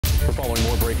We're following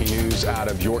more breaking news out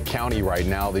of York County right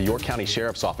now. The York County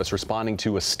Sheriff's Office responding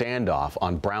to a standoff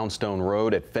on Brownstone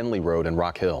Road at Finley Rd in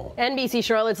Rock Hill. NBC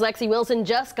Charlotte's Lexi Wilson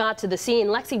just got to the scene.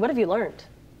 Lexi, what have you learned?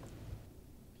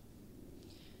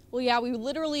 Well, yeah, we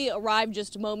literally arrived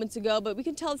just moments ago, but we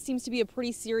can tell it seems to be a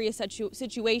pretty serious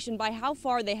situation by how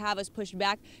far they have us pushed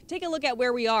back. Take a look at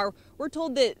where we are. We're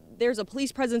told that there's a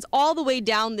police presence all the way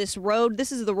down this road.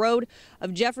 This is the road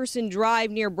of Jefferson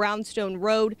Drive near Brownstone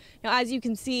Road. Now, as you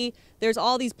can see, there's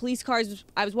all these police cars.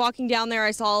 I was walking down there.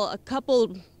 I saw a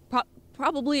couple,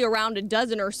 probably around a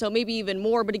dozen or so, maybe even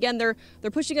more. But again, they're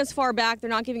pushing us far back. They're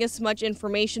not giving us much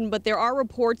information, but there are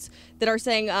reports that are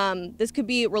saying this could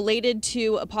be related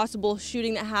to a possible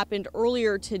shooting that happened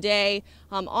earlier today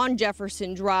on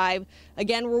Jefferson Drive.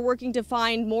 Again, we're working to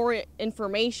find more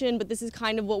information, but this is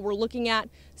kind of what we're looking at.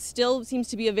 Still seems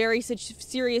to be a very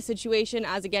serious situation,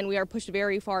 as again, we are pushed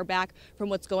very far back from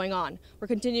what's going on. We're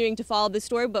continuing to follow this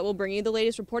story, but we'll bring you the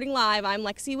latest. Reporting live, I'm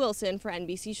Lexi Wilson for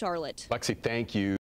NBC Charlotte. Lexi, thank you.